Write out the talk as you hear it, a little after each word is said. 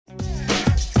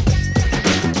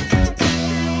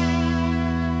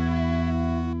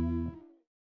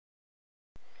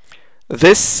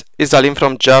This is a link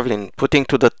from Javelin putting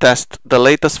to the test the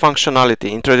latest functionality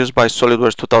introduced by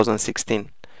SOLIDWORKS 2016.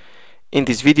 In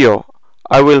this video,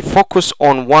 I will focus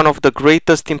on one of the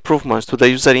greatest improvements to the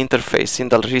user interface in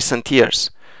the recent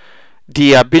years,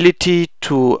 the ability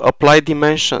to apply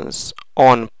dimensions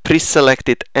on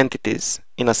pre-selected entities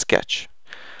in a sketch.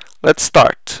 Let's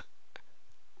start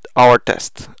our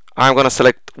test. I'm going to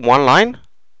select one line,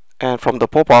 and from the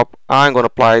pop-up I'm going to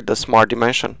apply the smart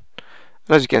dimension.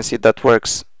 As you can see, that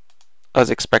works as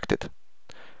expected.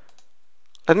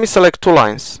 Let me select two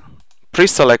lines,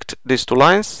 pre-select these two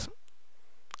lines,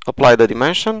 apply the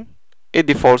dimension, it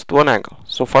defaults to an angle.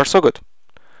 So far so good.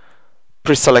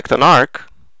 Pre-select an arc,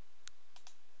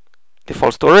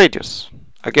 defaults to a radius.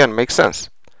 Again, makes sense.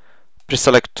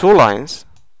 Pre-select two lines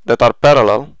that are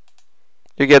parallel,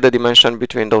 you get the dimension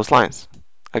between those lines.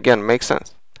 Again, makes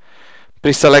sense.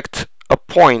 Pre-select a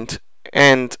point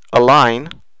and a line,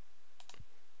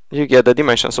 you get the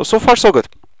dimension. So far so good.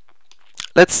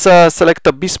 Let's select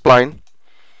a B-spline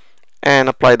and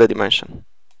apply the dimension.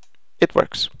 It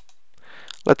works.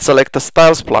 Let's select a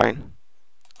style spline,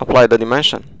 apply the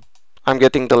dimension. I'm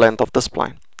getting the length of the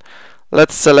spline.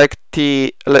 Let's select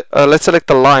a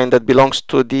line that belongs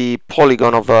to the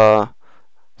polygon of a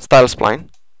style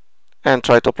spline and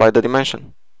try to apply the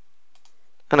dimension.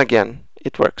 And again,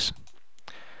 it works.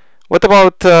 What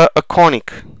about a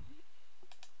conic?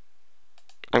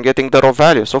 I'm getting the raw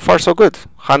value. So far so good.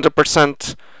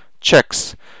 100%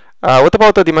 checks. What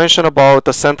about the dimension about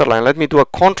the center line? Let me do a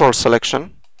control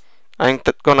selection. I'm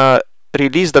gonna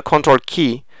release the control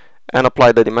key and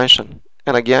apply the dimension.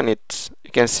 And again, you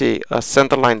can see a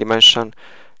center line dimension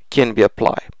can be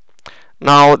applied.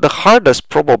 Now the hardest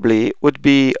probably would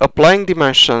be applying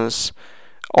dimensions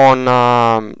on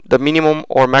the minimum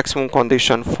or maximum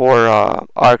condition for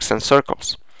arcs and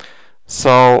circles.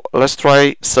 So let's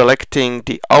try selecting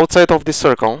the outside of the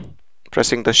circle,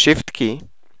 pressing the shift key.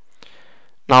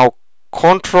 Now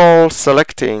control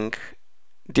selecting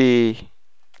the,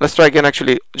 let's try again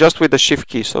actually just with the shift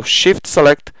key. So shift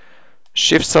select,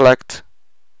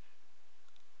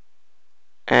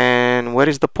 and where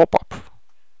is the pop-up?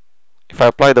 If I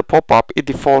apply the pop-up, it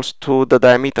defaults to the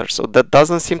diameter. So that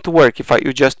doesn't seem to work if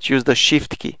you just use the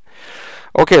shift key.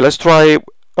 Okay, let's try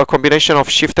a combination of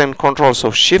shift and control. So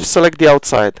shift select the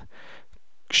outside,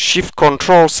 shift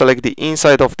control select the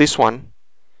inside of this one,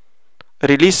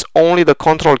 release only the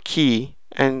control key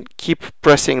and keep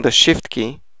pressing the shift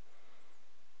key,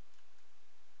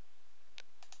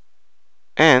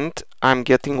 and I'm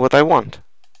getting what I want.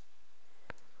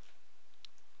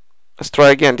 Let's try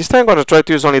again. This time I'm going to try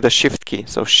to use only the shift key.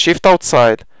 So shift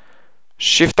outside,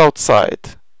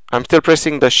 I'm still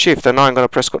pressing the shift, and now I'm going to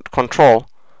press control.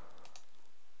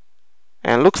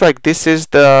 And looks like this is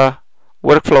the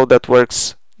workflow that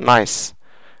works nice,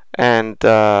 and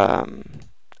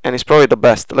it's probably the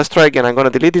best. Let's try again. I'm going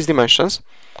to delete these dimensions.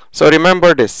 So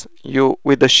remember this: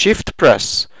 with the shift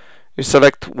press, you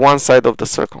select one side of the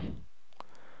circle.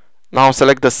 Now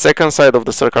select the second side of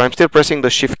the circle. I'm still pressing the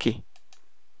shift key.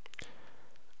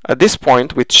 At this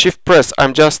point, with shift press,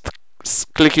 I'm just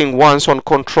clicking once on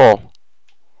control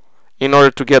in order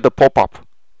to get the pop-up,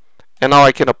 and now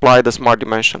I can apply the smart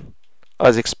dimension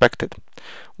as expected.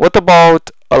 What about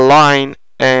a line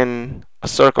and a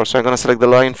circle? So I'm going to select the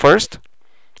line first.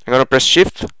 I'm going to press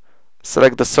shift,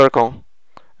 select the circle,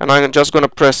 and I'm just going to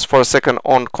press for a second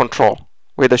on control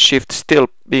with the shift still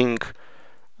being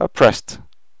pressed.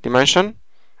 Dimension,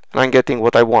 and I'm getting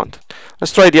what I want.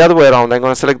 Let's try the other way around. I'm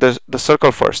going to select the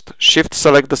circle first. Shift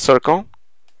select the circle,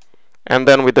 and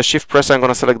then with the shift press I'm going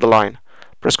to select the line.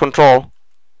 Press control,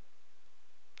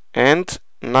 and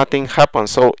nothing happens.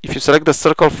 So if you select the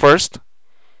circle first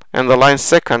and the line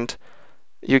second,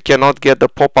 you cannot get the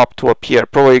pop-up to appear.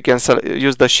 Probably you can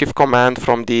use the shift command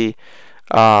from the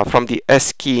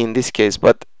S key in this case,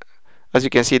 but as you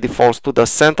can see, it defaults to the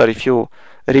center if you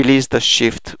release the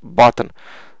shift button.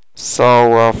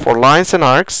 So for lines and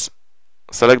arcs,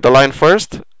 select the line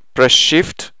first, press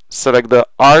shift, select the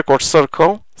arc or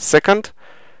circle second,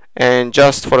 and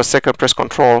just for a second press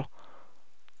control.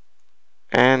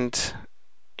 And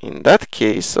in that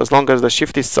case, as long as the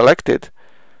shift is selected,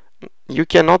 you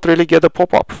cannot really get a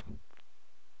pop-up.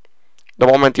 The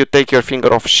moment you take your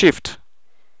finger off shift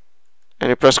and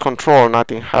you press control,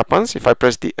 nothing happens. If I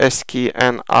press the S key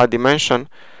and add dimension,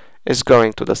 it's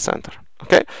going to the center.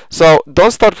 Okay, so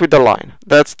don't start with the line.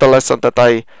 That's the lesson that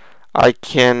I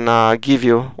can give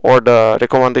you, or the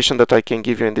recommendation that I can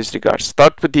give you in this regard.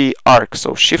 Start with the arc.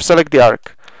 So shift select the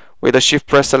arc, with the shift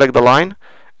press select the line,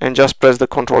 and just press the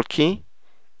control key.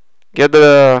 Get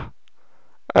the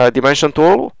dimension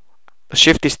tool. The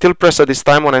shift is still pressed at this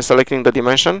time when I'm selecting the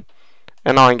dimension,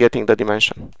 and now I'm getting the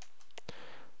dimension.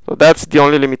 So that's the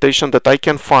only limitation that I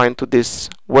can find to this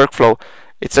workflow.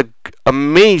 It's an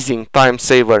amazing time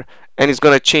saver, and it's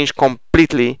going to change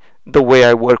completely the way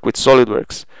I work with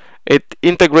SOLIDWORKS. It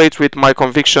integrates with my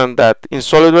conviction that in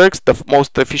SOLIDWORKS the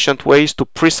most efficient way is to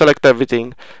pre-select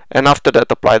everything and after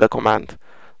that apply the command.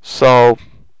 So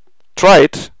try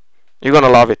it, you're gonna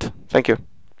love it. Thank you.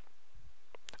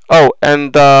 Oh,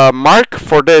 and mark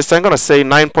for this, I'm gonna say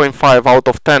 9.5 out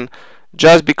of 10,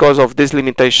 just because of this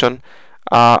limitation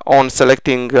on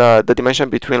selecting the dimension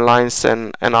between lines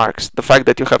and arcs. The fact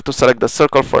that you have to select the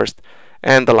circle first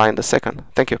and the line the second.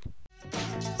 Thank you.